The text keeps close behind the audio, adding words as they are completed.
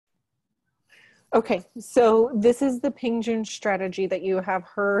Okay, so this is the Ping Jun strategy that you have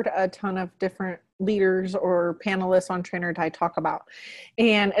heard a ton of different leaders or panelists on Trainer Die talk about.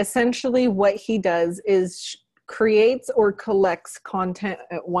 And essentially what he does is creates or collects content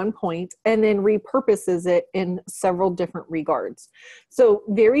at one point and then repurposes it in several different regards. So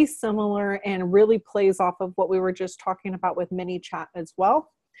very similar and really plays off of what we were just talking about with mini chat as well.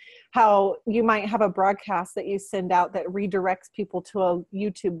 How you might have a broadcast that you send out that redirects people to a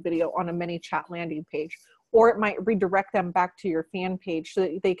YouTube video on a mini chat landing page, or it might redirect them back to your fan page so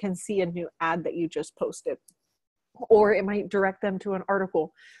that they can see a new ad that you just posted, or it might direct them to an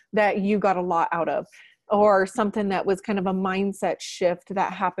article that you got a lot out of, or something that was kind of a mindset shift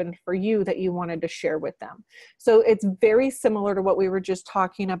that happened for you that you wanted to share with them. So it's very similar to what we were just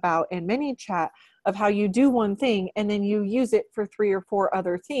talking about in mini chat, of how you do one thing and then you use it for 3 or 4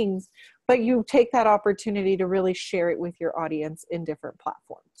 other things, but you take that opportunity to really share it with your audience in different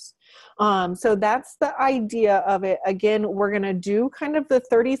platforms. So that's the idea of it. Again, we're going to do kind of the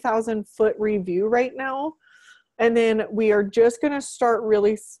 30,000 foot review right now. And then we are just going to start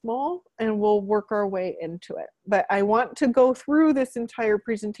really small and we'll work our way into it. But I want to go through this entire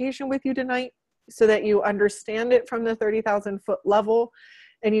presentation with you tonight so that you understand it from the 30,000 foot level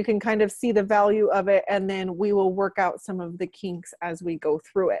and you can kind of see the value of it. And then we will work out some of the kinks as we go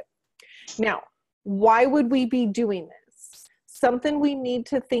through it. Now, why would we be doing this? Something we need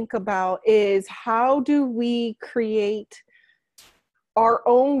to think about is, how do we create our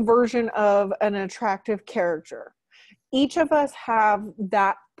own version of an attractive character? Each of us have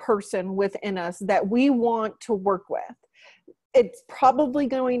that person within us that we want to work with. It's probably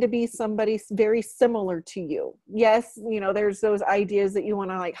going to be somebody very similar to you. Yes, you know, there's those ideas that you want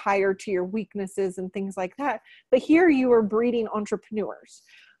to like hire to your weaknesses and things like that. But here you are breeding entrepreneurs.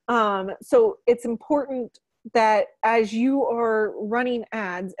 So it's important that as you are running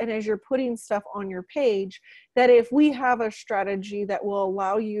ads and as you're putting stuff on your page, that if we have a strategy that will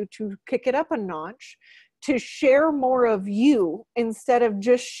allow you to kick it up a notch, to share more of you instead of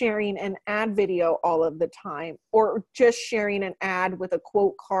just sharing an ad video all of the time, or just sharing an ad with a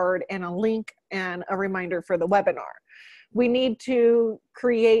quote card and a link and a reminder for the webinar. We need to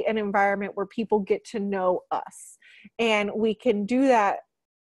create an environment where people get to know us, and we can do that.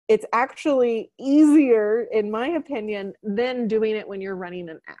 It's actually easier, in my opinion, than doing it when you're running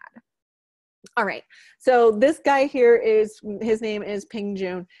an ad. All right, so this guy here his name is Ping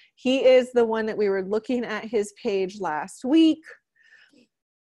Jun. He is the one that we were looking at his page last week.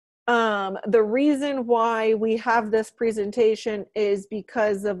 The reason why we have this presentation is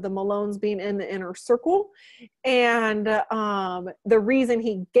because of the Malones being in the inner circle. And the reason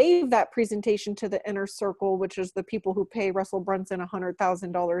he gave that presentation to the inner circle, which is the people who pay Russell Brunson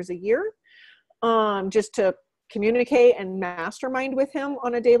 $100,000 a year, just to communicate and mastermind with him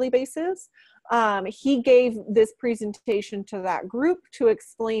on a daily basis. He gave this presentation to that group to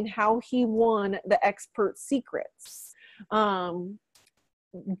explain how he won the Expert Secrets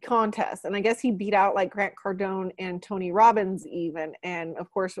contest. And I guess he beat out like Grant Cardone and Tony Robbins even. And of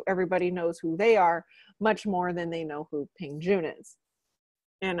course, everybody knows who they are much more than they know who Ping Jun is.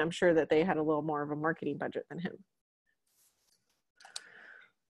 And I'm sure that they had a little more of a marketing budget than him.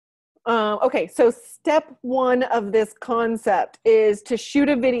 Okay, so step 1 of this concept is to shoot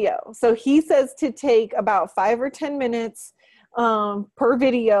a video. So he says to take about 5 or 10 minutes per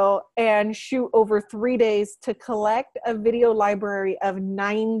video and shoot over 3 days to collect a video library of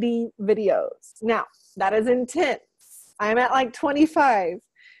 90 videos. Now, that is intense. I'm at like 25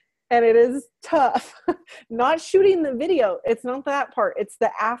 and it is tough. Not shooting the video, it's not that part, it's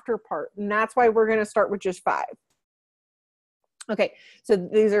the after part. And that's why we're going to start with just 5. Okay, so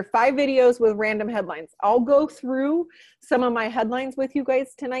these are 5 videos with random headlines. I'll go through some of my headlines with you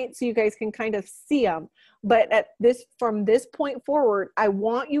guys tonight so you guys can kind of see them. But from this point forward, I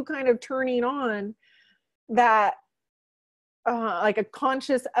want you kind of turning on that like a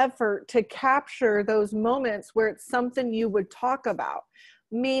conscious effort to capture those moments where it's something you would talk about.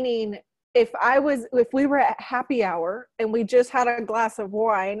 Meaning, if we were at happy hour and we just had a glass of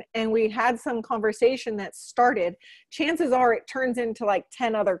wine and we had some conversation that started, chances are it turns into like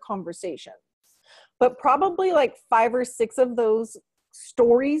 10 other conversations. But probably like 5 or 6 of those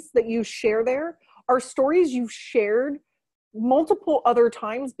stories that you share there are stories you've shared multiple other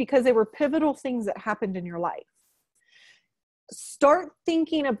times because they were pivotal things that happened in your life. Start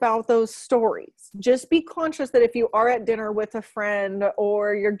thinking about those stories. Just be conscious that if you are at dinner with a friend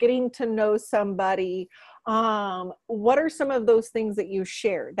or you're getting to know somebody, what are some of those things that you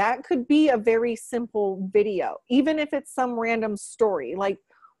share? That could be a very simple video, even if it's some random story. Like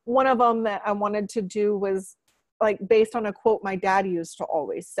one of them that I wanted to do was like based on a quote my dad used to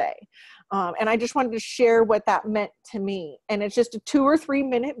always say. And I just wanted to share what that meant to me. And it's just a 2 or 3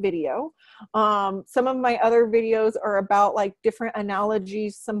 minute video. Some of my other videos are about like different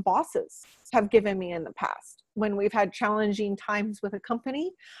analogies some bosses have given me in the past when we've had challenging times with a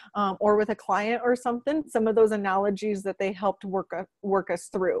company, or with a client or something. Some of those analogies that they helped work us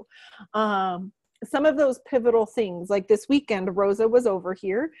through. Some of those pivotal things, like this weekend, Rosa was over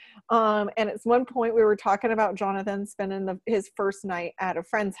here. And at one point we were talking about Jonathan spending his first night at a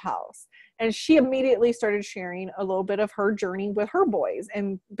friend's house. And she immediately started sharing a little bit of her journey with her boys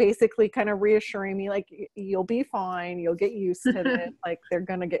and basically kind of reassuring me, like, you'll be fine. You'll get used to it. Like, they're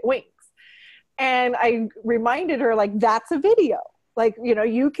going to get wings. And I reminded her, like, that's a video. Like, you know,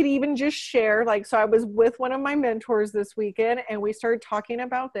 you could even just share, like, so I was with one of my mentors this weekend and we started talking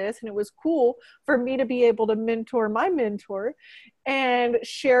about this, and it was cool for me to be able to mentor my mentor and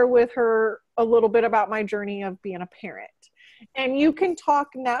share with her a little bit about my journey of being a parent. And you can talk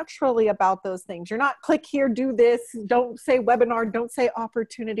naturally about those things. You're not click here, do this, don't say webinar, don't say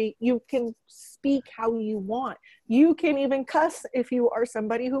opportunity. You can speak how you want. You can even cuss if you are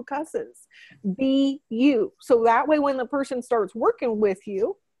somebody who cusses. Be you. So that way when the person starts working with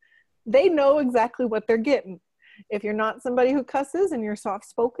you, they know exactly what they're getting. If you're not somebody who cusses and you're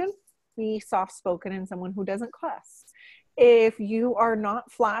soft-spoken, be soft-spoken and someone who doesn't cuss. If you are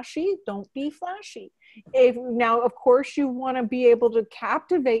not flashy, don't be flashy. Now, of course, you want to be able to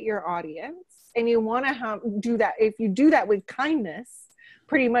captivate your audience, and you want to do that. If you do that with kindness,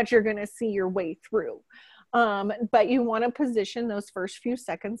 pretty much you're going to see your way through. But you want to position those first few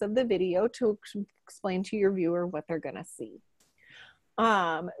seconds of the video to explain to your viewer what they're going to see.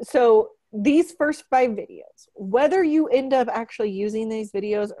 So these first 5 videos, whether you end up actually using these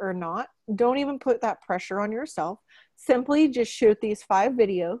videos or not, don't even put that pressure on yourself. Simply just shoot these 5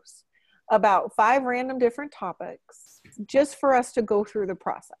 videos about 5 random different topics just for us to go through the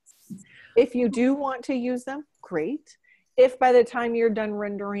process. If you do want to use them, great. If by the time you're done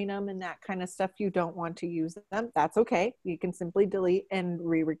rendering them and that kind of stuff, you don't want to use them, that's okay. You can simply delete and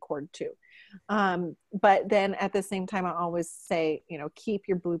re-record too. But then at the same time, I always say, you know, keep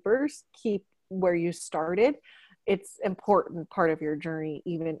your bloopers, keep where you started. It's important part of your journey,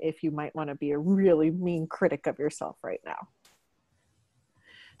 even if you might want to be a really mean critic of yourself right now.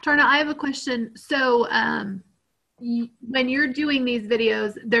 Tarna, I have a question. So when you're doing these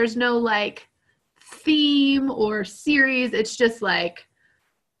videos, there's no like theme or series. It's just like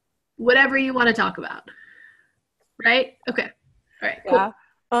whatever you want to talk about, right? Okay. All right. Cool.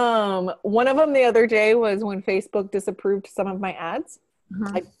 Yeah. One of them the other day was when Facebook disapproved some of my ads.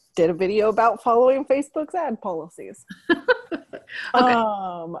 I did a video about following Facebook's ad policies.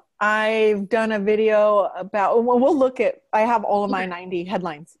 Okay. I've done a video about, we'll look at, I have all of my 90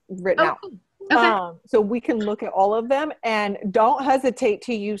 headlines written out. Cool. Okay. So we can look at all of them, and don't hesitate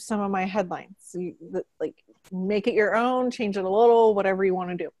to use some of my headlines. Like, make it your own, change it a little, whatever you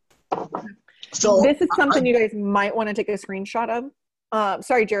want to do. So this is something you guys might want to take a screenshot of.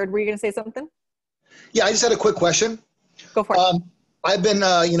 Sorry, Jared, were you going to say something? Yeah, I just had a quick question. Go for it. I've been,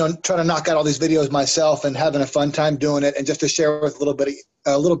 trying to knock out all these videos myself and having a fun time doing it, and just to share with a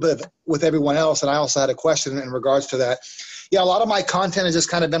little bit with everyone else. And I also had a question in regards to that. Yeah, a lot of my content has just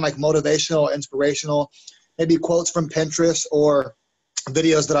kind of been like motivational, inspirational, maybe quotes from Pinterest or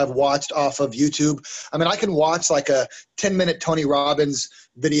videos that I've watched off of YouTube. I mean, I can watch like a 10-minute Tony Robbins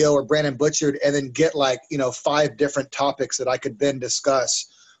video or Brandon Butchard and then get like, 5 different topics that I could then discuss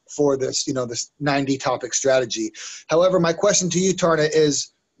for this, this 90 topic strategy. However, my question to you, Tarna,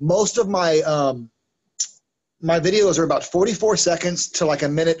 is most of my, my videos are about 44 seconds to like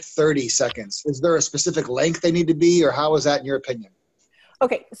 1:30 seconds. Is there a specific length they need to be, or how is that in your opinion?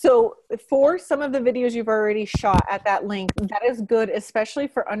 Okay, so for some of the videos you've already shot at that length, that is good, especially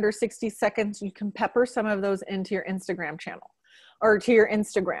for under 60 seconds. You can pepper some of those into your Instagram channel or to your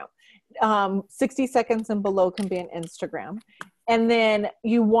Instagram. 60 seconds and below can be an Instagram. And then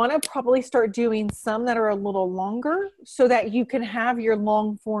you want to probably start doing some that are a little longer so that you can have your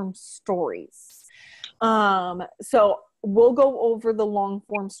long form stories. So we'll go over the long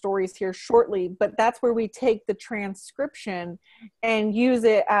form stories here shortly, but that's where we take the transcription and use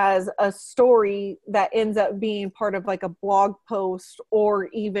it as a story that ends up being part of like a blog post, or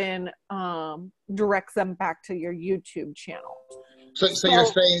even directs them back to your YouTube channel. So you're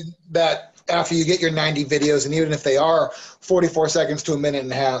saying that after you get your 90 videos, and even if they are 44 seconds to 1.5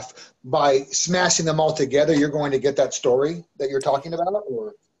 minutes, by smashing them all together, you're going to get that story that you're talking about?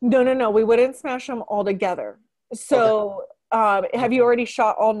 Or? No. We wouldn't smash them all together. So okay. Have you already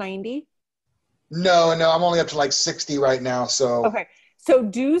shot all 90? No, I'm only up to like 60 right now. So okay. So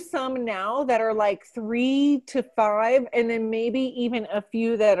do some now that are like 3 to 5, and then maybe even a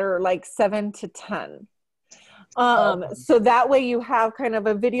few that are like 7 to 10. So that way you have kind of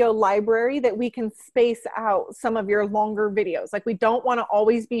a video library that we can space out some of your longer videos. Like we don't want to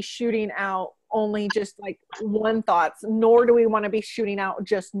always be shooting out only just like one thoughts, nor do we want to be shooting out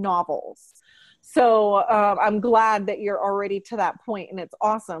just novels. So I'm glad that you're already to that point, and it's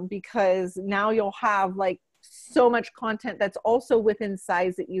awesome because now you'll have like so much content that's also within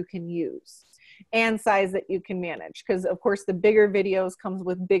size that you can use and size that you can manage. Because of course the bigger videos comes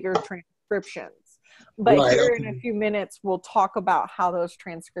with bigger transcriptions. But Right, here okay. in a few minutes, we'll talk about how those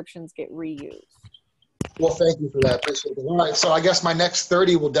transcriptions get reused. Well, thank you for that. Appreciate it. All right, so I guess my next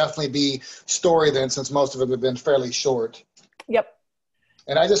 30 will definitely be story then, since most of them have been fairly short. Yep.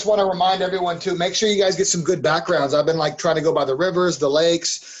 And I just want to remind everyone too, make sure you guys get some good backgrounds. I've been like trying to go by the rivers, the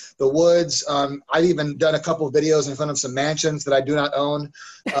lakes, the woods. I've even done a couple of videos in front of some mansions that I do not own.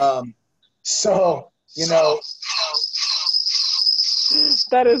 So, you know.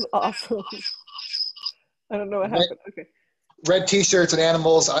 That is awesome. I don't know what happened. Okay. Red t-shirts and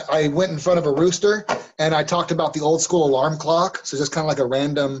animals. I went in front of a rooster and I talked about the old school alarm clock. So just kind of like a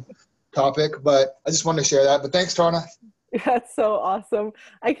random topic, but I just wanted to share that. But thanks, Tarna. That's so awesome.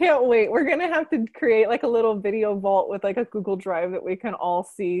 I can't wait. We're going to have to create like a little video vault with like a Google Drive that we can all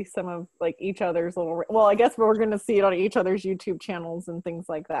see some of like each other's little, well, I guess we're going to see it on each other's YouTube channels and things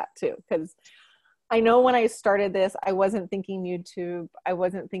like that too. Because I know when I started this, I wasn't thinking YouTube, I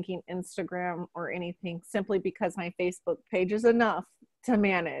wasn't thinking Instagram or anything, simply because my Facebook page is enough to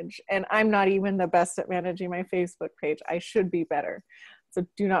manage. And I'm not even the best at managing my Facebook page. I should be better. So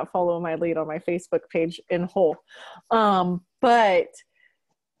do not follow my lead on my Facebook page in whole. But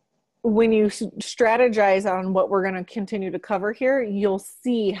when you strategize on what we're going to continue to cover here, you'll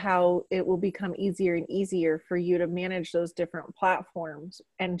see how it will become easier and easier for you to manage those different platforms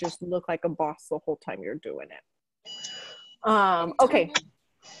and just look like a boss the whole time you're doing it. Okay.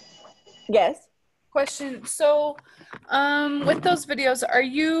 Yes. Question. So, with those videos, are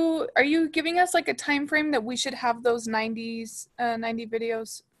you giving us like a time frame that we should have those 90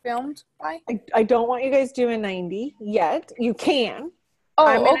 videos filmed by? I don't want you guys doing 90 yet. You can. Oh,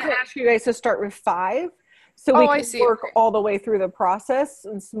 I'm going to okay. ask you guys to start with 5 so we I can see. work all the way through the process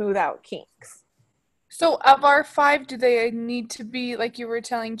and smooth out kinks. So of our 5, do they need to be, like you were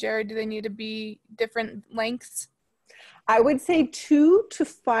telling Jared, do they need to be different lengths? I would say 2 to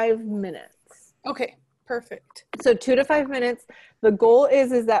 5 minutes. Okay, perfect. So 2 to 5 minutes. The goal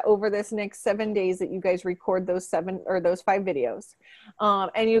is that over this next 7 days that you guys record those 5 videos.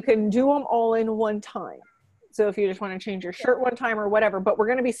 And you can do them all in one time. So if you just want to change your shirt one time or whatever, but we're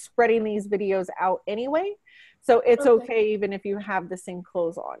going to be spreading these videos out anyway. So it's okay even if you have the same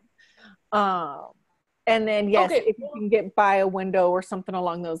clothes on. And then, yes, if you can get by a window or something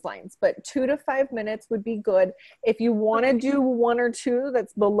along those lines. But 2 to 5 minutes would be good. If you want to do 1 or 2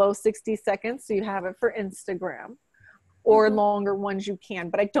 that's below 60 seconds, so you have it for Instagram, or longer ones you can.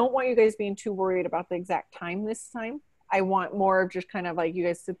 But I don't want you guys being too worried about the exact time this time. I want more of just kind of like you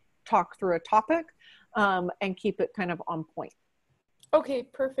guys to talk through a topic and keep it kind of on point. Okay,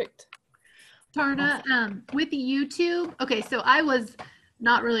 perfect. Tarna, with YouTube, okay, so I was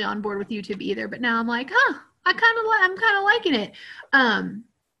not really on board with YouTube either, but now I'm like, I'm kind of liking it.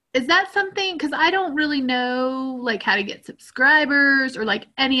 Is that something, because I don't really know like how to get subscribers or like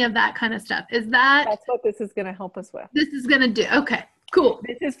any of that kind of stuff. That's what this is going to help us with. This is going to do. Okay, cool.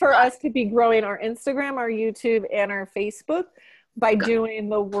 This is for us to be growing our Instagram, our YouTube, and our Facebook by doing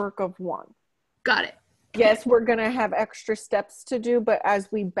the work of one. Got it. Yes, we're going to have extra steps to do, but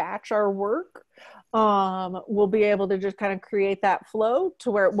as we batch our work, we'll be able to just kind of create that flow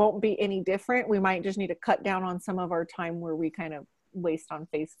to where it won't be any different. We might just need to cut down on some of our time where we kind of waste on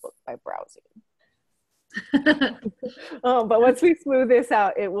Facebook by browsing. But once we smooth this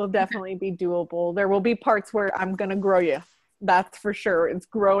out, it will definitely be doable. There will be parts where I'm going to grow you. That's for sure. It's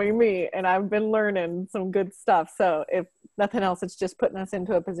growing me, and I've been learning some good stuff. So if nothing else, it's just putting us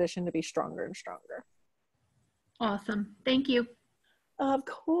into a position to be stronger and stronger. Awesome. Thank you. Of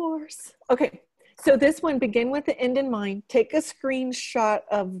course. Okay. So this one, begin with the end in mind. Take a screenshot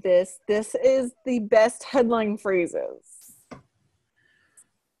of this. This is the best headline phrases.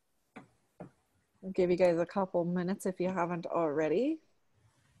 I'll give you guys a couple minutes if you haven't already.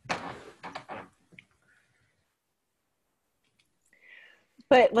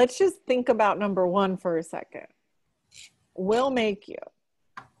 But let's just think about number 1 for a second. Will make you.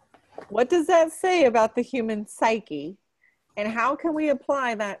 What does that say about the human psyche? And how can we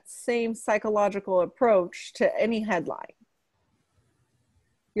apply that same psychological approach to any headline?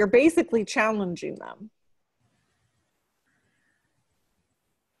 You're basically challenging them.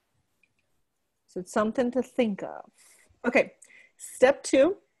 So it's something to think of. Okay, step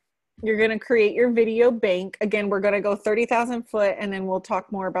 2, you're going to create your video bank. Again, we're going to go 30,000 foot, and then we'll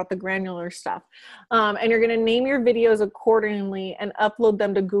talk more about the granular stuff. And you're going to name your videos accordingly and upload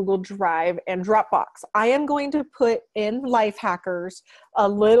them to Google Drive and Dropbox. I am going to put in Life Hackers a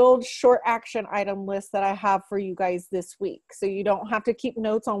little short action item list that I have for you guys this week. So you don't have to keep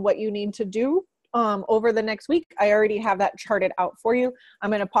notes on what you need to do over the next week. I already have that charted out for you. I'm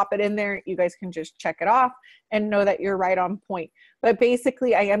going to pop it in there. You guys can just check it off and know that you're right on point. But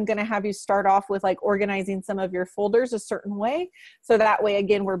basically, I am going to have you start off with like organizing some of your folders a certain way. So that way,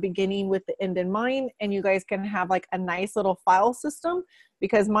 again, we're beginning with the end in mind, and you guys can have like a nice little file system,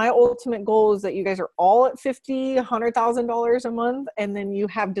 because my ultimate goal is that you guys are all at $50,000, $100,000 a month. And then you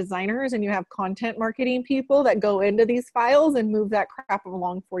have designers and you have content marketing people that go into these files and move that crap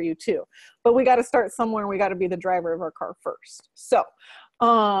along for you too. But we got to start somewhere. We got to be the driver of our car first. So,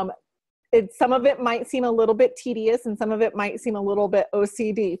 some of it might seem a little bit tedious and some of it might seem a little bit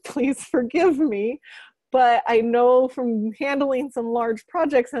OCD. Please forgive me. But I know from handling some large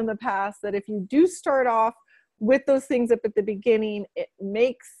projects in the past that if you do start off with those things up at the beginning, it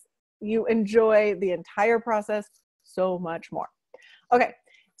makes you enjoy the entire process so much more. Okay,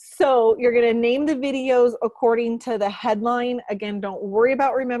 so you're going to name the videos according to the headline. Again, don't worry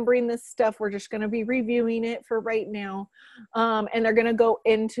about remembering this stuff. We're just going to be reviewing it for right now. And they're going to go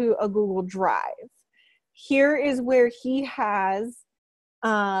into a Google Drive. Here is where he has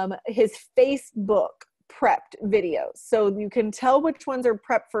his Facebook prepped videos. So you can tell which ones are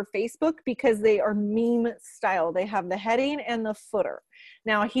prepped for Facebook because they are meme style. They have the heading and the footer.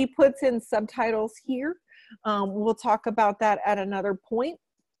 Now he puts in subtitles here. We'll talk about that at another point.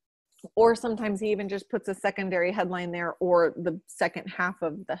 Or sometimes he even just puts a secondary headline there or the second half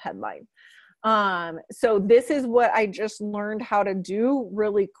of the headline. So this is what I just learned how to do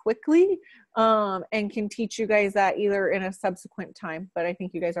really quickly, and can teach you guys that either in a subsequent time, but I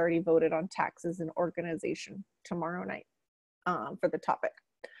think you guys already voted on taxes and organization tomorrow night, for the topic.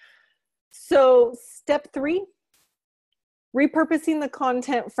 So step 3, repurposing the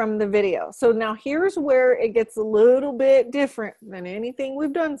content from the video. So now here's where it gets a little bit different than anything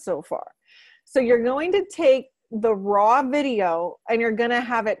we've done so far. So you're going to take the raw video and you're going to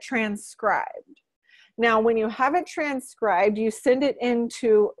have it transcribed. Now, when you have it transcribed, you send it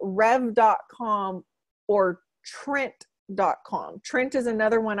into rev.com or trent.com. Trent is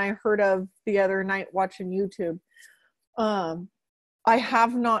another one I heard of the other night watching YouTube. I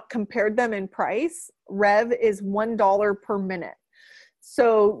have not compared them in price. Rev is $1 per minute.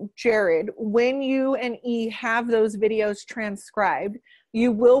 So Jared, when you and E have those videos transcribed,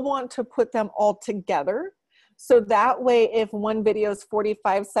 you will want to put them all together. So that way, if one video is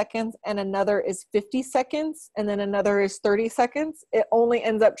 45 seconds and another is 50 seconds, and then another is 30 seconds, it only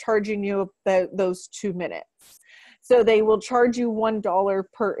ends up charging you those 2 minutes. So they will charge you $1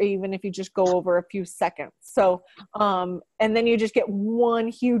 per, even if you just go over a few seconds. So, and then you just get one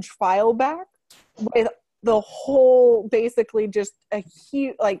huge file back with the whole, basically just a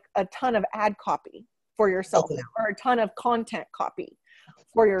huge, like a ton of ad copy for yourself now, or a ton of content copy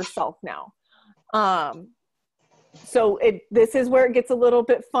for yourself now. So this is where it gets a little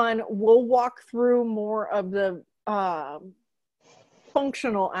bit fun. We'll walk through more of the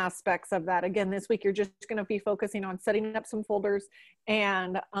functional aspects of that. Again, this week, you're just going to be focusing on setting up some folders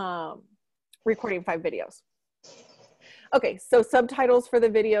and recording 5 videos. Okay, so subtitles for the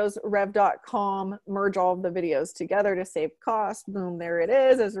videos, rev.com, merge all of the videos together to save cost. Boom, there it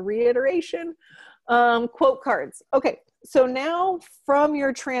is as a reiteration. Quote cards. Okay, so now from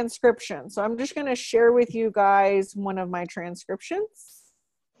your transcription. So I'm just going to share with you guys one of my transcriptions.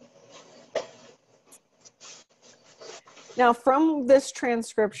 Now from this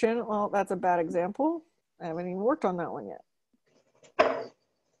transcription, well, that's a bad example. I haven't even worked on that one yet.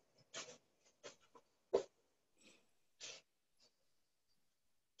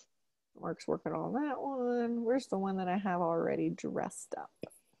 Mark's working on that one. Where's the one that I have already dressed up?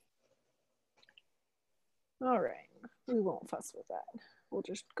 All right, we won't fuss with that. We'll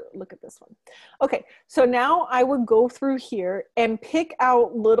just go look at this one. Okay, so now I would go through here and pick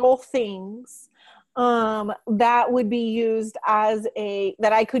out little things that would be used as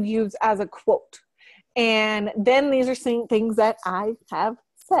that I could use as a quote. And then these are things that I have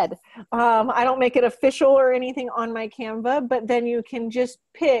said. I don't make it official or anything on my Canva, but then you can just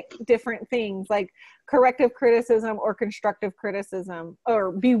pick different things like corrective criticism or constructive criticism,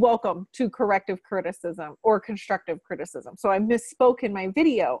 or be welcome to corrective criticism or constructive criticism. So I misspoke in my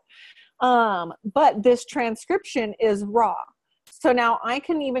video, but this transcription is raw. So now I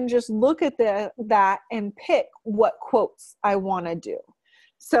can even just look at that and pick what quotes I want to do.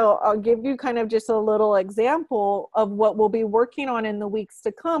 So I'll give you kind of just a little example of what we'll be working on in the weeks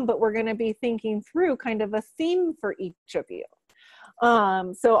to come, but we're going to be thinking through kind of a theme for each of you.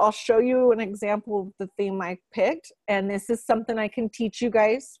 So I'll show you an example of the theme I picked, and this is something I can teach you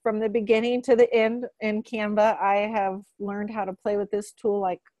guys from the beginning to the end in Canva. I have learned how to play with this tool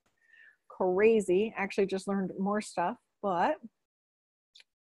like crazy. Actually just learned more stuff, but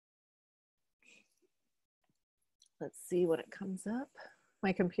let's see what it comes up.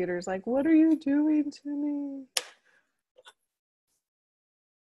 My computer's like, what are you doing to me?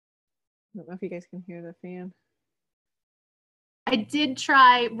 I don't know if you guys can hear the fan. I did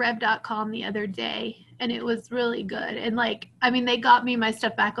try rev.com the other day and it was really good. And like, I mean, they got me my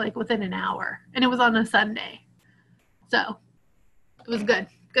stuff back like within an hour and it was on a Sunday. So it was good.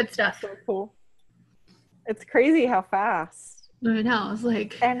 Good stuff. So cool. It's crazy how fast. I know. I was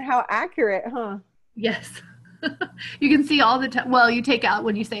like, and how accurate, huh? Yes. You can see all the time. Well, you take out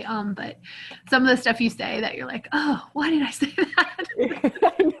when you say but some of the stuff you say that you're like, oh, why did I say that?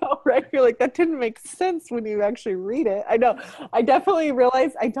 I know, right? You're like, that didn't make sense when you actually read it. I know. I definitely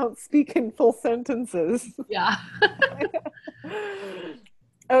realize I don't speak in full sentences. Yeah.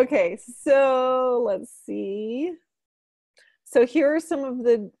 Okay, so let's see. So here are some of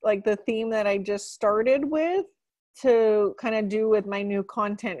the theme that I just started with to kind of do with my new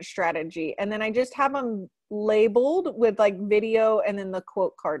content strategy. And then I just have them labeled with like video and then the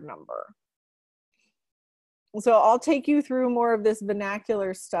quote card number. So I'll take you through more of this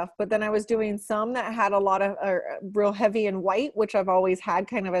vernacular stuff, but then I was doing some that had a lot of real heavy in white, which I've always had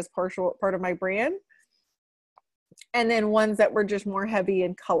kind of as part of my brand. And then ones that were just more heavy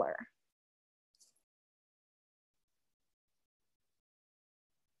in color.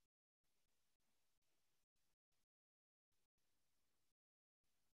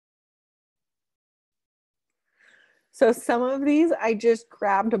 So some of these, I just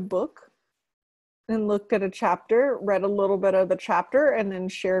grabbed a book and looked at a chapter, read a little bit of the chapter, and then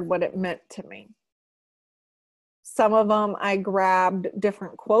shared what it meant to me. Some of them, I grabbed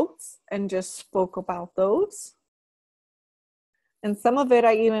different quotes and just spoke about those. And some of it,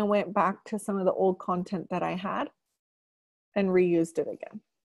 I even went back to some of the old content that I had and reused it again.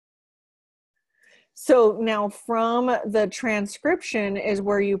 So now from the transcription is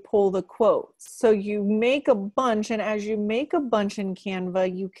where you pull the quotes. So you make a bunch, and as you make a bunch in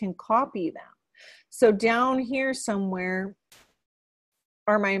Canva, you can copy them. So down here somewhere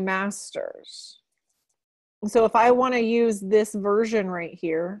are my masters. So if I want to use this version right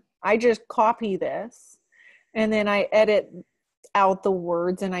here, I just copy this and then I edit out the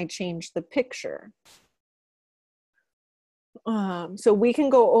words and I change the picture. So we can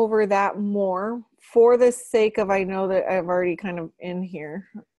go over that more for the sake of, I know that I've already kind of in here.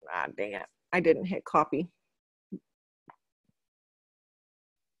 Ah, dang it. I didn't hit copy.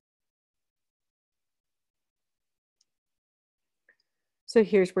 So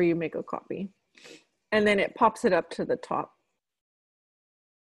here's where you make a copy. And then it pops it up to the top.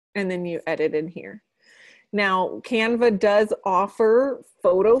 And then you edit in here. Now, Canva does offer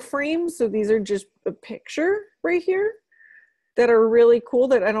photo frames. So these are just a picture right here that are really cool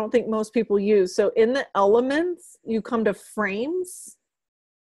that I don't think most people use. So in the elements, you come to frames.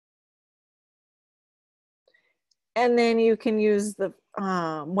 And then you can use the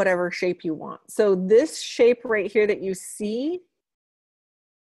whatever shape you want. So this shape right here that you see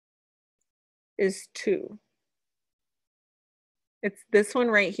is 2. It's this one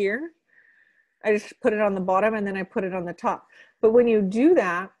right here. I just put it on the bottom and then I put it on the top. But when you do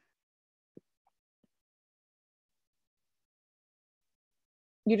that,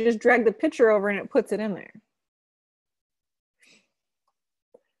 you just drag the picture over and it puts it in there.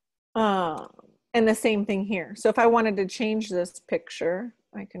 And the same thing here. So if I wanted to change this picture,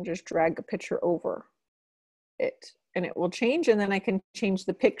 I can just drag a picture over it and it will change. And then I can change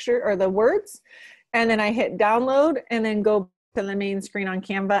the picture or the words. And then I hit download and then go to the main screen on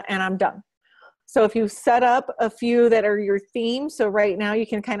Canva and I'm done. So if you set up a few that are your theme, so right now you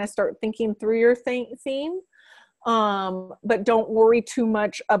can kind of start thinking through your theme, but don't worry too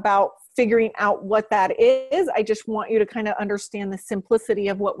much about figuring out what that is. I just want you to kind of understand the simplicity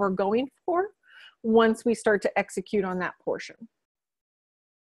of what we're going for once we start to execute on that portion.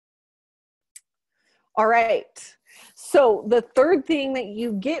 All right. So the third thing that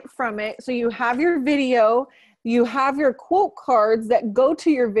you get from it, so you have your video, you have your quote cards that go to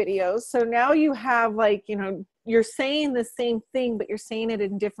your videos. So now you have like, you know, you're saying the same thing, but you're saying it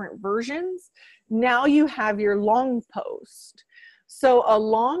in different versions. Now you have your long post. So a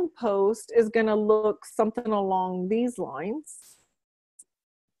long post is going to look something along these lines.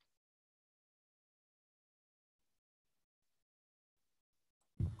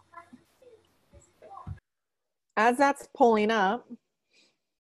 as that's pulling up,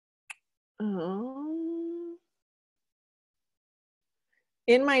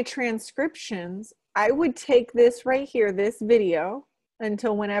 in my transcriptions, I would take this right here, this video,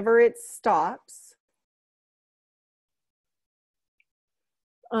 until whenever it stops.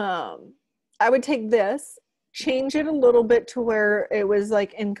 I would take this, change it a little bit to where it was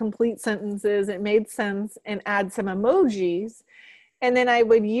like incomplete sentences, it made sense, and add some emojis. And then I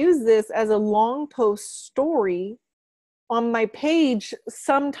would use this as a long post story on my page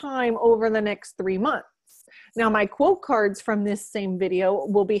sometime over the next 3 months. Now, my quote cards from this same video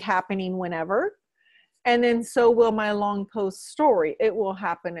will be happening whenever, and then so will my long post story. It will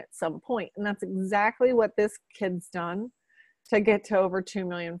happen at some point. And that's exactly what this kid's done to get to over 2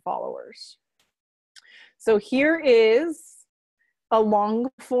 million followers. So here is a long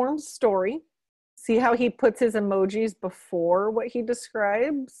form story. See how he puts his emojis before what he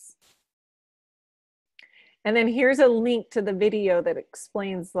describes? And then here's a link to the video that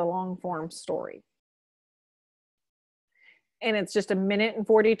explains the long form story. And it's just 1 minute and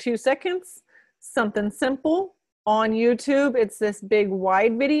 42 seconds, something simple. On YouTube, it's this big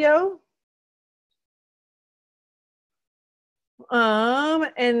wide video.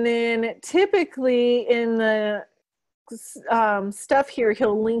 And then typically in the stuff here,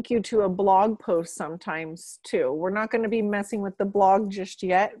 he'll link you to a blog post sometimes too. We're not going to be messing with the blog just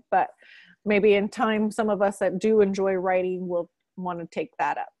yet, but maybe in time, some of us that do enjoy writing will want to take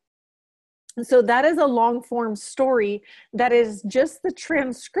that up. So that is a long form story that is just the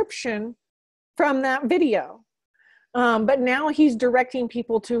transcription from that video. But now he's directing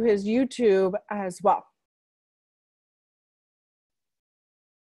people to his YouTube as well.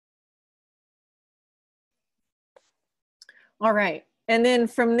 All right. And then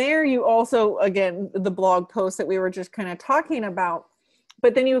from there, you also, again, the blog post that we were just kind of talking about,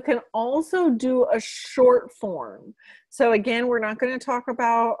 but then you can also do a short form. So again, we're not going to talk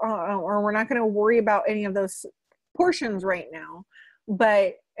about, or we're not going to worry about any of those portions right now,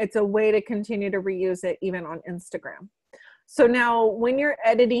 but it's a way to continue to reuse it even on Instagram. So now when you're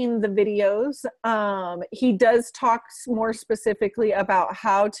editing the videos, he does talk more specifically about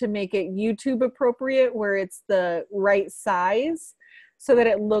how to make it YouTube appropriate, where it's the right size so that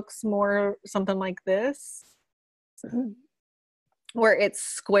it looks more something like this, where it's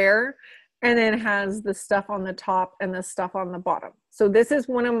square and then has the stuff on the top and the stuff on the bottom. So this is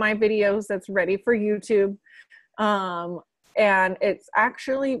one of my videos that's ready for YouTube. And it's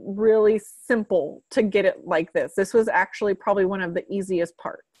actually really simple to get it like this. This was actually probably one of the easiest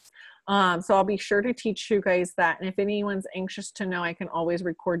parts. So I'll be sure to teach you guys that. And if anyone's anxious to know, I can always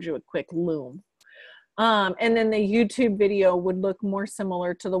record you a quick Loom. And then the YouTube video would look more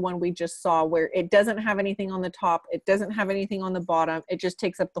similar to the one we just saw, where it doesn't have anything on the top. It doesn't have anything on the bottom. It just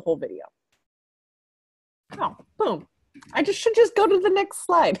takes up the whole video. Oh, boom. I should just go to the next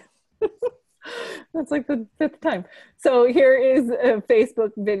slide. That's like the 5th time. So here is a Facebook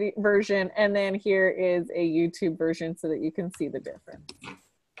video version, and then here is a YouTube version so that you can see the difference.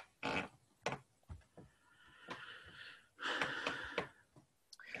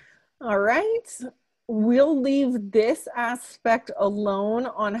 All right. We'll leave this aspect alone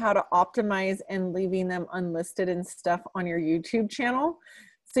on how to optimize and leaving them unlisted and stuff on your YouTube channel.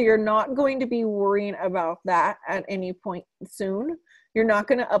 So you're not going to be worrying about that at any point soon. You're not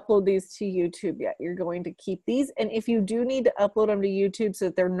going to upload these to YouTube yet. You're going to keep these. And if you do need to upload them to YouTube so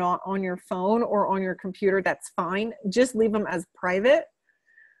that they're not on your phone or on your computer, that's fine. Just leave them as private.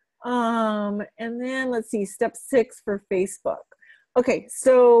 And then let's see, step 6 for Facebook. Okay,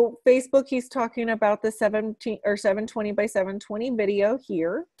 so Facebook, he's talking about the 720 by 720 video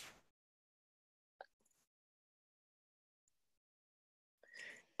here.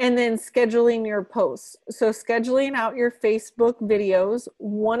 And then scheduling your posts. So scheduling out your Facebook videos,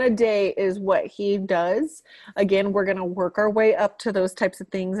 1 a day is what he does. Again, we're gonna work our way up to those types of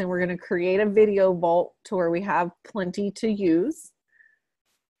things, and we're gonna create a video vault to where we have plenty to use.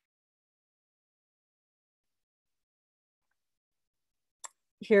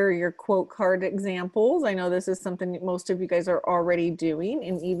 Here are your quote card examples. I know this is something that most of you guys are already doing,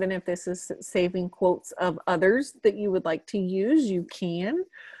 and even if this is saving quotes of others that you would like to use, you can.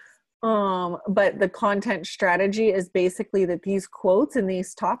 But the content strategy is basically that these quotes and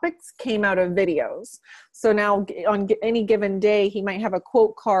these topics came out of videos. So now on any given day, he might have a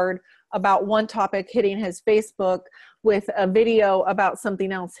quote card about one topic hitting his Facebook with a video about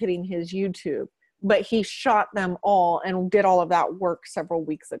something else hitting his YouTube. But he shot them all and did all of that work several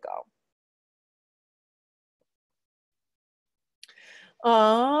weeks ago.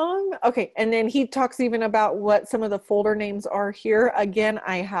 Okay, and then he talks even about what some of the folder names are here. Again,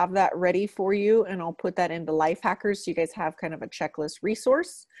 I have that ready for you, and I'll put that into Life Hackers so you guys have kind of a checklist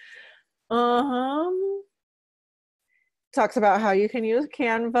resource. Talks about how you can use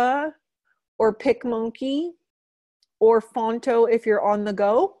Canva or PicMonkey or Fonto if you're on the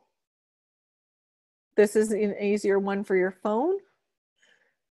go. This is an easier one for your phone.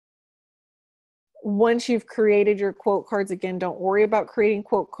 Once you've created your quote cards, again, don't worry about creating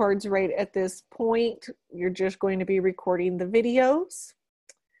quote cards right at this point. You're just going to be recording the videos.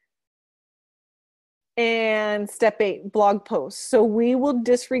 And step 8, blog posts. So we will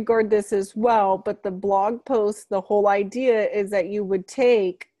disregard this as well, but the blog post, the whole idea is that you would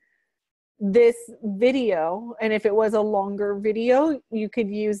take this video, and if it was a longer video, you could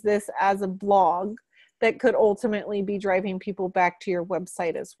use this as a blog that could ultimately be driving people back to your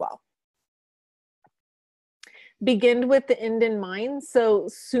website as well. Begin with the end in mind. So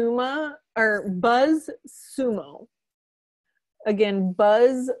Suma or Buzz Sumo. Again,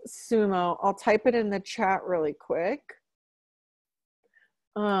 Buzz Sumo. I'll type it in the chat really quick.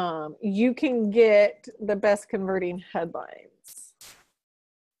 You can get the best converting headlines.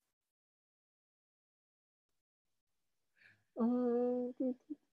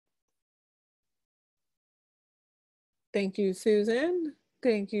 Thank you, Susan.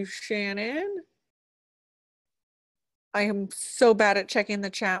 Thank you, Shannon. I am so bad at checking the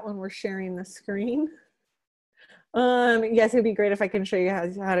chat when we're sharing the screen. Yes, it'd be great if I can show you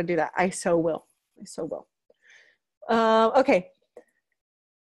how to do that. I so will. I so will. Okay.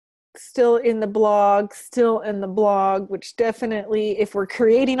 Still in the blog, which definitely, if we're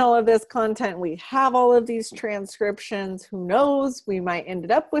creating all of this content, we have all of these transcriptions. Who knows? We might end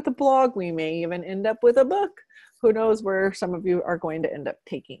up with a blog. We may even end up with a book. Who knows where some of you are going to end up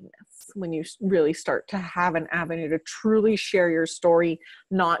taking this when you really start to have an avenue to truly share your story,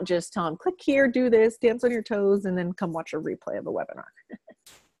 not just tell them, click here, do this, dance on your toes, and then come watch a replay of a webinar.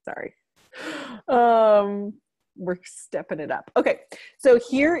 Sorry. We're stepping it up. Okay, so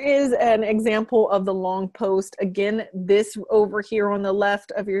here is an example of the long post. Again, this over here on the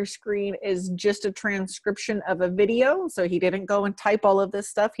left of your screen is just a transcription of a video. So he didn't go and type all of this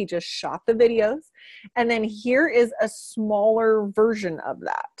stuff. He just shot the videos. And then here is a smaller version of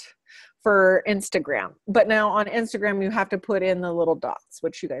that for Instagram. But now on Instagram, you have to put in the little dots,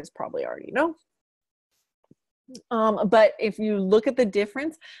 which you guys probably already know. But if you look at the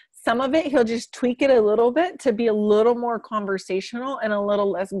difference, some of it, he'll just tweak it a little bit to be a little more conversational and a little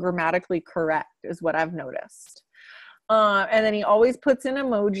less grammatically correct is what I've noticed. And then he always puts in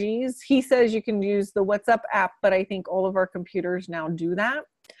emojis. He says you can use the WhatsApp app, but I think all of our computers now do that.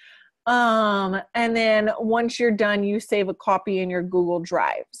 And then once you're done, you save a copy in your Google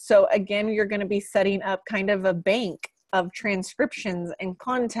Drive. So again, you're going to be setting up kind of a bank of transcriptions and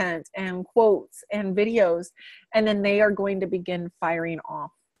content and quotes and videos, and then they are going to begin firing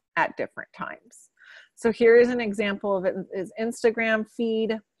off at different times. So here is an example of it is Instagram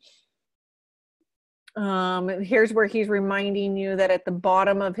feed. Here's where he's reminding you that at the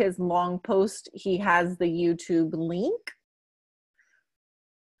bottom of his long post, he has the YouTube link.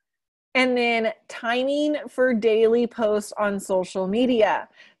 And then timing for daily posts on social media.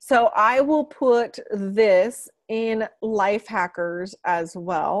 So I will put this in Life Hackers as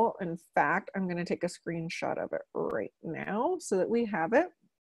well. In fact, I'm going to take a screenshot of it right now so that we have it.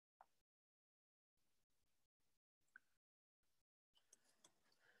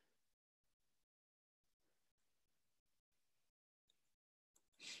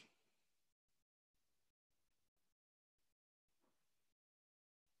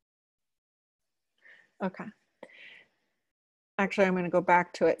 Okay. Actually, I'm going to go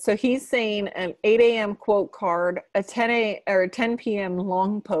back to it. So he's saying an 8 a.m. quote card, a 10 p.m.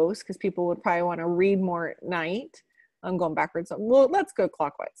 long post, because people would probably want to read more at night. I'm going backwards. Well, let's go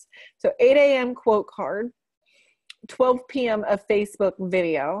clockwise. So 8 a.m. quote card, 12 p.m. a Facebook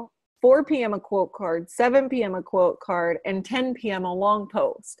video, 4 p.m. a quote card, 7 p.m. a quote card, and 10 p.m. a long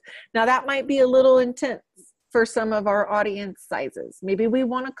post. Now that might be a little intense for some of our audience sizes. Maybe we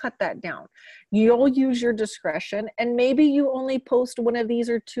want to cut that down. You'll use your discretion, and maybe you only post one of these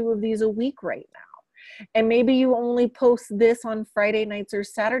or two of these a week right now. And maybe you only post this on Friday nights or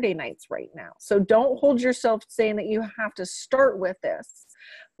Saturday nights right now. So don't hold yourself saying that you have to start with this.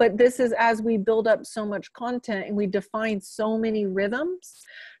 But this is as we build up so much content and we define so many rhythms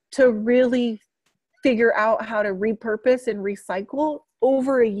to really figure out how to repurpose and recycle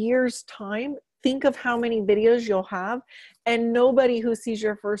over a year's time. think of how many videos you'll have, and nobody who sees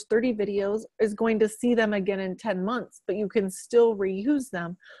your first 30 videos is going to see them again in 10 months, but you can still reuse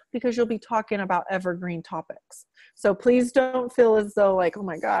them because you'll be talking about evergreen topics. So please don't feel as though like, oh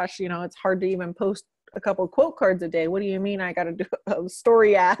my gosh, you know, it's hard to even post a couple quote cards a day. What do you mean I got to do a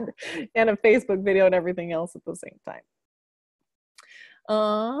story ad and a Facebook video and everything else at the same time?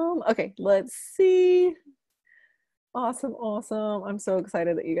 Okay, let's see. Awesome. I'm so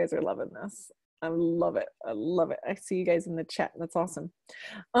excited that you guys are loving this. I love it. I see you guys in the chat. That's awesome.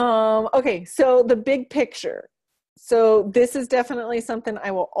 Okay, so the big picture. So this is definitely something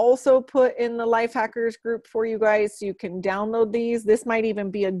I will also put in the Life Hackers group for you guys, so you can download these. This might even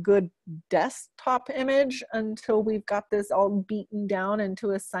be a good desktop image until we've got this all beaten down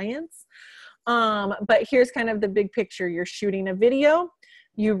into a science. But here's kind of the big picture. You're shooting a video.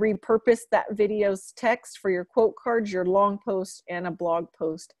 You repurpose that video's text for your quote cards, your long post, and a blog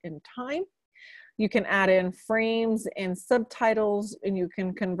post in time. You can add in frames and subtitles, and you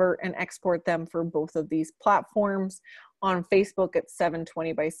can convert and export them for both of these platforms. On Facebook, it's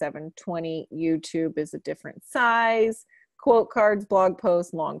 720 by 720. YouTube is a different size. Quote cards, blog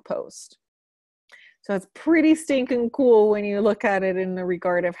post, long post. So it's pretty stinking cool when you look at it in the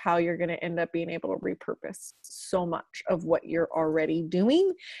regard of how you're going to end up being able to repurpose so much of what you're already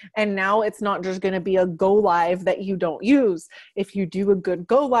doing. And now it's not just going to be a go live that you don't use. If you do a good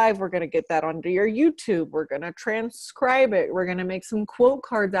go live, we're going to get that onto your YouTube. We're going to transcribe it. We're going to make some quote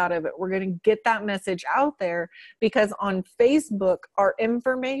cards out of it. We're going to get that message out there, because on Facebook, our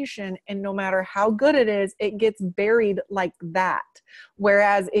information, and no matter how good it is, it gets buried like that.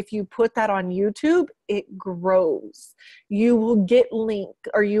 Whereas if you put that on YouTube, it grows. You will get link,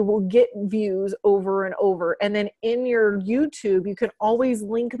 or you will get views over and over. And then in your YouTube, you can always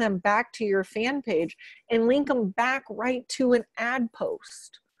link them back to your fan page and link them back right to an ad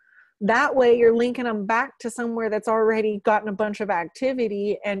post. That way you're linking them back to somewhere that's already gotten a bunch of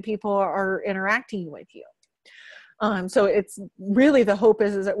activity and people are interacting with you. So it's really, the hope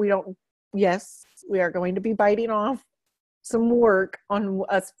is that we don't, yes, we are going to be biting off some work on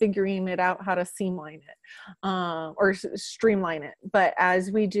us figuring it out, how to streamline it. But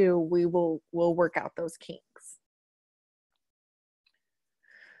as we do, we'll work out those kinks.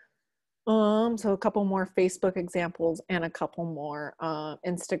 So a couple more Facebook examples and a couple more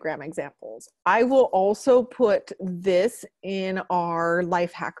Instagram examples. I will also put this in our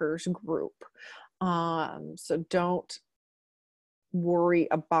Life Hackers group. So don't worry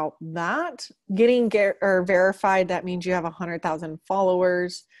about that. Getting verified, that means you have 100,000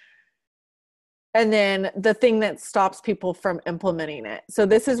 followers. And then the thing that stops people from implementing it. So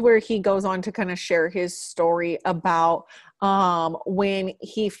this is where he goes on to kind of share his story about when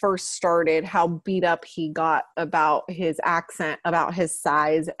he first started, how beat up he got about his accent, about his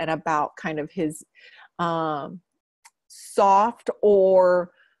size, and about kind of his soft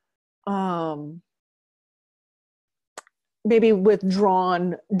or maybe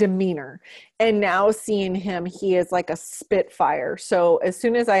withdrawn demeanor. And now seeing him, he is like a spitfire. So as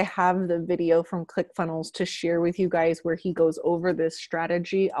soon as I have the video from ClickFunnels to share with you guys where he goes over this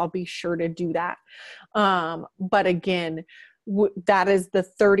strategy, I'll be sure to do that. But again, that is the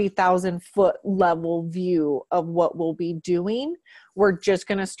 30,000 foot level view of what we'll be doing. We're just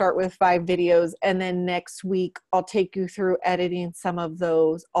going to start with 5 videos. And then next week, I'll take you through editing some of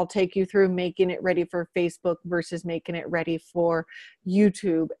those. I'll take you through making it ready for Facebook versus making it ready for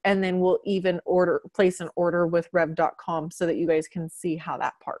YouTube. And then we'll even place an order with rev.com so that you guys can see how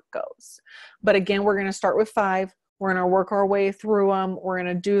that part goes. But again, we're going to start with 5. We're going to work our way through them. We're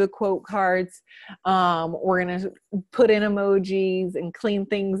going to do the quote cards. We're going to put in emojis and clean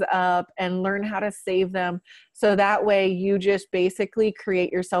things up and learn how to save them. So that way you just basically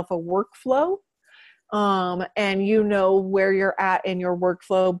create yourself a workflow, and you know where you're at in your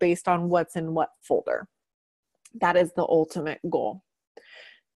workflow based on what's in what folder. That is the ultimate goal.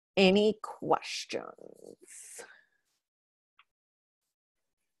 Any questions?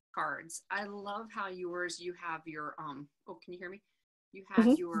 Cards. I love how you have your oh, can you hear me? You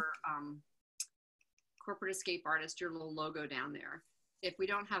have your corporate escape artist, your little logo down there. If we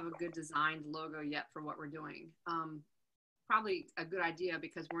don't have a good designed logo yet for what we're doing, probably a good idea,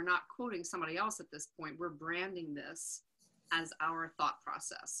 because we're not quoting somebody else at this point. We're branding this as our thought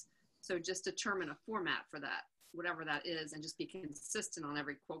process. So just determine a format for that, whatever that is, and just be consistent on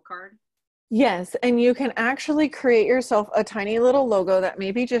every quote card. Yes, and you can actually create yourself a tiny little logo that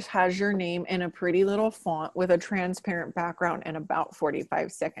maybe just has your name in a pretty little font with a transparent background in about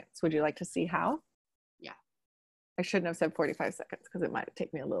 45 seconds. Would you like to see how? Yeah. I shouldn't have said 45 seconds because it might have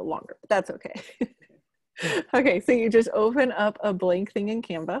taken me a little longer, but that's okay. Okay, so you just open up a blank thing in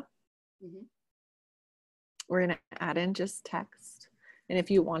Canva. We're going to add in just text. And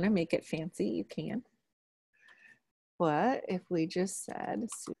if you want to make it fancy, you can. But if we just said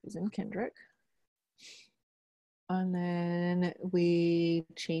Susan Kendrick, and then we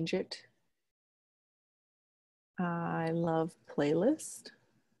change it. I love playlist.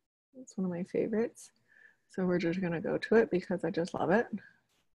 It's one of my favorites. So we're just going to go to it because I just love it.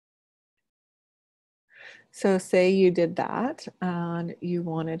 So say you did that and you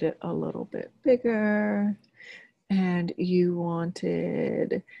wanted it a little bit bigger and you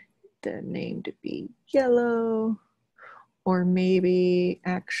wanted the name to be yellow, or maybe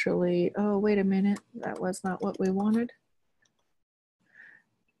actually, oh, wait a minute, that was not what we wanted.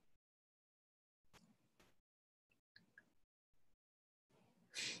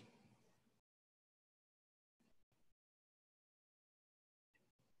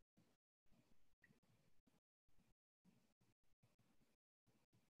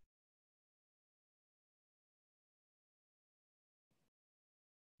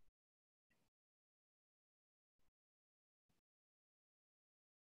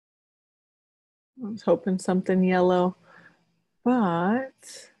 I was hoping something yellow,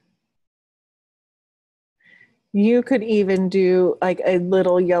 but you could even do like a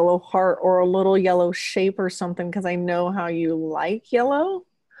little yellow heart or a little yellow shape or something, because I know how you like yellow.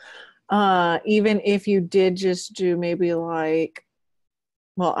 Even if you did just do maybe like,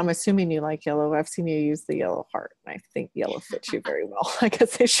 well, I'm assuming you like yellow. I've seen you use the yellow heart, and I think yellow fits you very well. I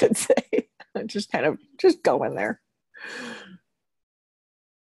guess I should say. Just kind of just go in there.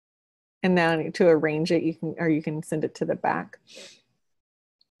 And now to arrange it, you can, or you can send it to the back.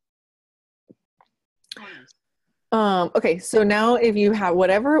 Okay, so now if you have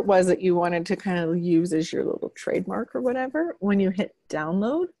whatever it was that you wanted to kind of use as your little trademark or whatever, when you hit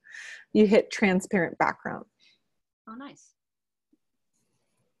download, you hit transparent background. Oh, nice.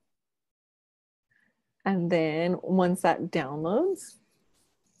 And then once that downloads,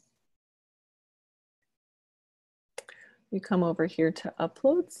 you come over here to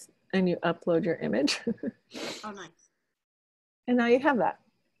uploads and you upload your image. Oh, nice. And now you have that.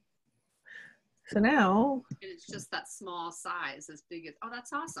 So now. And it's just that small size, as big as, oh,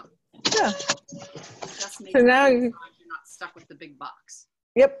 that's awesome. Yeah. Just makes So now you're not stuck with the big box.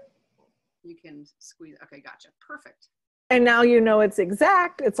 Yep. You can squeeze, okay, gotcha. Perfect. And now you know it's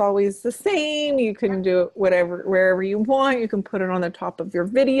exact. It's always the same. You can do it whatever, wherever you want. You can put it on the top of your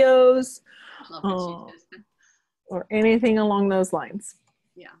videos. Love what you did. Or anything along those lines.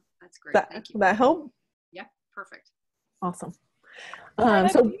 Yeah, that's great. Thank you. That help? Yeah, perfect. Awesome.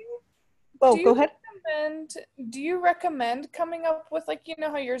 Tarna, So, go ahead. Do you recommend coming up with, like, you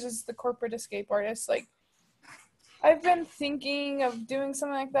know how yours is the corporate escape artist? Like, I've been thinking of doing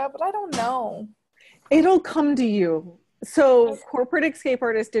something like that, but I don't know. It'll come to you. So corporate escape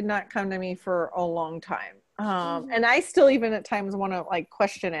artist did not come to me for a long time. And I still even at times want to like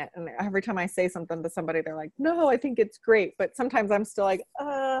question it. And every time I say something to somebody, they're like, no, I think it's great. But sometimes I'm still like,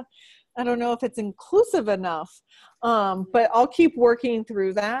 I don't know if it's inclusive enough. But I'll keep working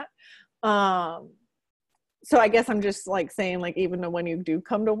through that. So I guess I'm just like saying, like, even though when you do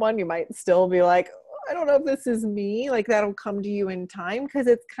come to one, you might still be like, I don't know if this is me. Like that'll come to you in time, because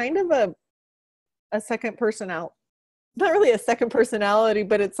it's kind of a second personality. Not really a second personality,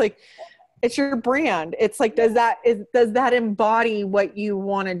 but it's like, it's your brand. It's like, does that embody what you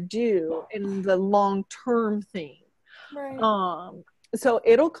want to do in the long-term thing? Right. So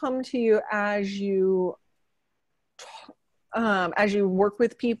it'll come to you as you work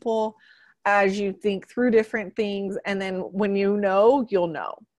with people, as you think through different things, and then when you know, you'll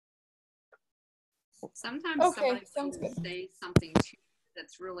know. Sometimes somebody will say something to you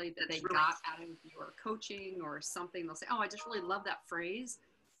that's really that they got out of your coaching or something. They'll say, oh, I just really love that phrase.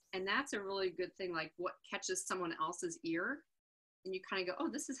 And that's a really good thing, like what catches someone else's ear. And you kind of go, oh,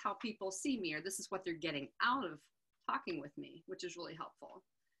 this is how people see me, or this is what they're getting out of talking with me, which is really helpful.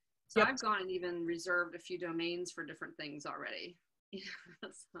 So I've gone and even reserved a few domains for different things already.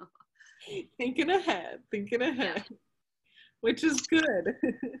 So. Thinking ahead, yeah. Which is good.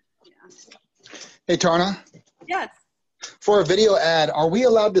 Yeah. Hey, Tarna. Yes. For a video ad, are we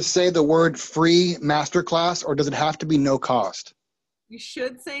allowed to say the word free masterclass, or does it have to be no cost? You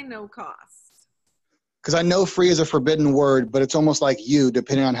should say no cost. Because I know free is a forbidden word, but it's almost like you,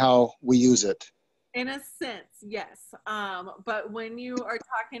 depending on how we use it. In a sense, yes. But when you are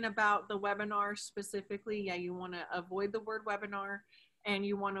talking about the webinar specifically, yeah, you want to avoid the word webinar and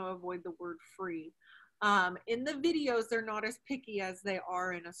you want to avoid the word free. In the videos, they're not as picky as they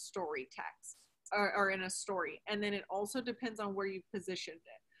are in a story text or in a story. And then it also depends on where you positioned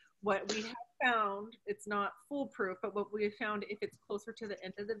it. What we have found, it's not foolproof, but what we have found, if it's closer to the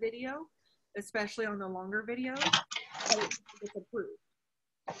end of the video, especially on the longer videos, it's approved.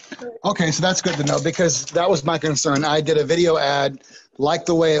 Okay, so that's good to know because that was my concern. I did a video ad, liked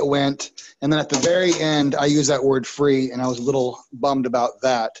the way it went, and then at the very end, I used that word free, and I was a little bummed about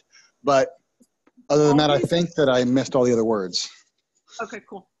that. But other than that, I think that I missed all the other words. Okay,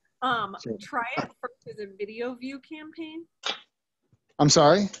 cool. Try it first as a video view campaign. I'm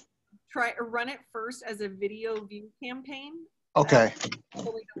sorry? Run it first as a video view campaign. Okay.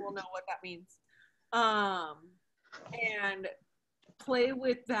 We'll know what that means. And play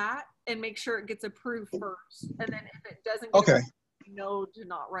with that and make sure it gets approved first. And then if it doesn't get approved, no, do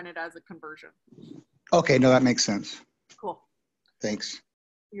not run it as a conversion. Okay, no, that makes sense. Cool. Thanks.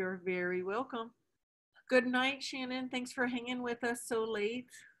 You're very welcome. Good night, Shannon. Thanks for hanging with us so late.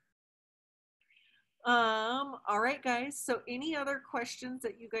 All right, guys. So any other questions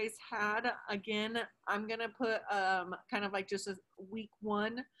that you guys had? Again, I'm gonna put kind of like just a week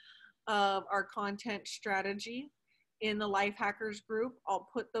 1 of our content strategy in the Life Hackers group. I'll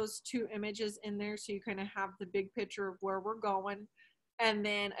put those 2 images in there so you kind of have the big picture of where we're going. And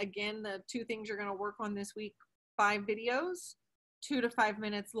then again, the 2 things you're gonna work on this week, 5 videos, 2 to 5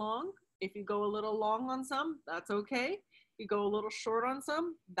 minutes long. If you go a little long on some, that's okay. If you go a little short on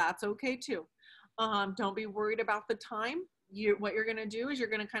some, that's okay too. Don't be worried about the time. What you're gonna do is you're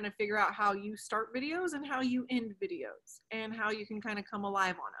gonna kind of figure out how you start videos and how you end videos and how you can kind of come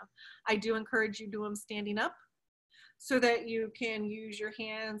alive on them. I do encourage you to do them standing up so that you can use your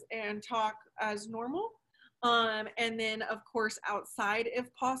hands and talk as normal. And then of course outside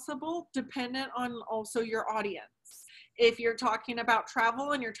if possible, dependent on also your audience. If you're talking about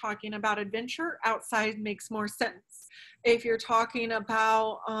travel and you're talking about adventure, outside makes more sense. If you're talking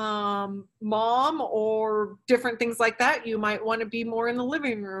about mom or different things like that, you might want to be more in the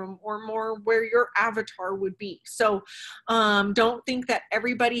living room or more where your avatar would be. So don't think that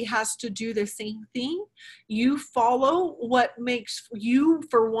everybody has to do the same thing. You follow what makes you,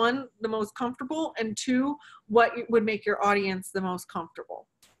 for one, the most comfortable, and 2, what would make your audience the most comfortable.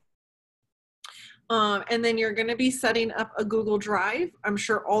 And then you're going to be setting up a Google Drive. I'm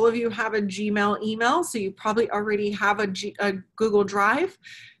sure all of you have a Gmail email, so you probably already have a Google Drive.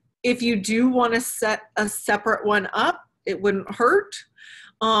 If you do want to set a separate one up, it wouldn't hurt.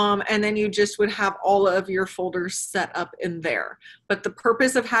 And then you just would have all of your folders set up in there. But the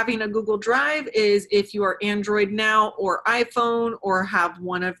purpose of having a Google Drive is if you are Android now or iPhone or have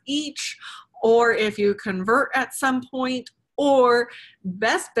one of each, or if you convert at some point, or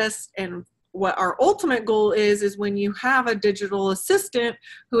best and what our ultimate goal is when you have a digital assistant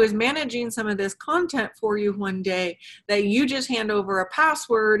who is managing some of this content for you one day, that you just hand over a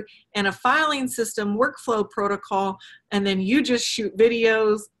password and a filing system workflow protocol, and then you just shoot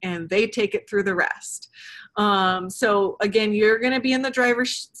videos and they take it through the rest. So again, you're going to be in the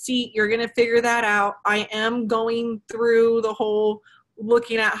driver's seat. You're going to figure that out. I am going through the whole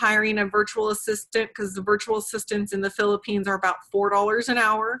looking at hiring a virtual assistant, because the virtual assistants in the Philippines are about $4 an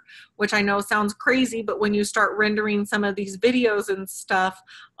hour, which I know sounds crazy, but when you start rendering some of these videos and stuff,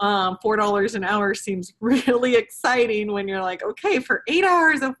 $4 an hour seems really exciting when you're like, okay, for 8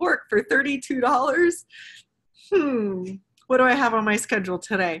 hours of work for $32, what do I have on my schedule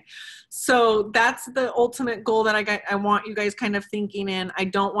today? So that's the ultimate goal that I want you guys kind of thinking in. I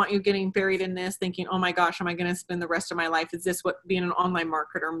don't want you getting buried in this thinking, oh my gosh, am I going to spend the rest of my life? Is this what being an online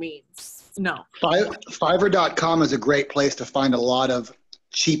marketer means? No. Fiverr.com is a great place to find a lot of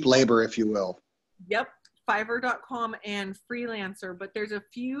cheap labor, if you will. Yep. Fiverr.com and Freelancer, but there's a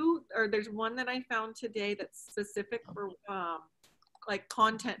few, or there's one that I found today that's specific for like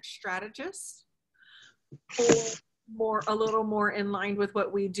content strategists, or a little more in line with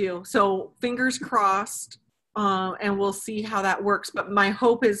what we do. So fingers crossed, and we'll see how that works. But my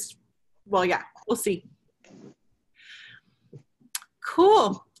hope is, well, yeah, we'll see.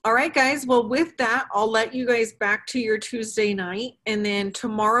 Cool. All right, guys. Well, with that, I'll let you guys back to your Tuesday night. And then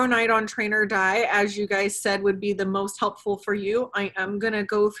tomorrow night on Train or Die, as you guys said, would be the most helpful for you. I am going to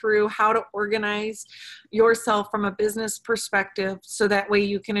go through how to organize yourself from a business perspective so that way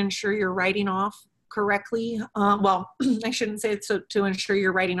you can ensure you're writing off correctly. Well, I shouldn't say it so to ensure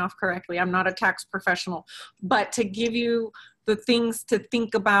you're writing off correctly. I'm not a tax professional, but to give you the things to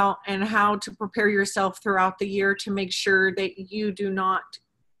think about and how to prepare yourself throughout the year to make sure that you do not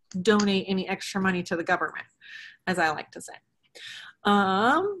donate any extra money to the government, as I like to say.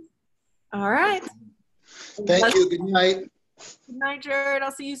 All right. Thank you. Good night. Good night, Jared.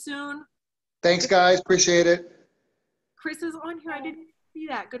 I'll see you soon. Thanks, guys. Appreciate it. Chris is on here. I didn't see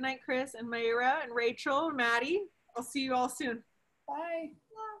that. Good night, Chris and Mayra and Rachel and Maddie. I'll see you all soon. Bye.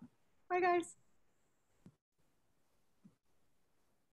 Bye, guys.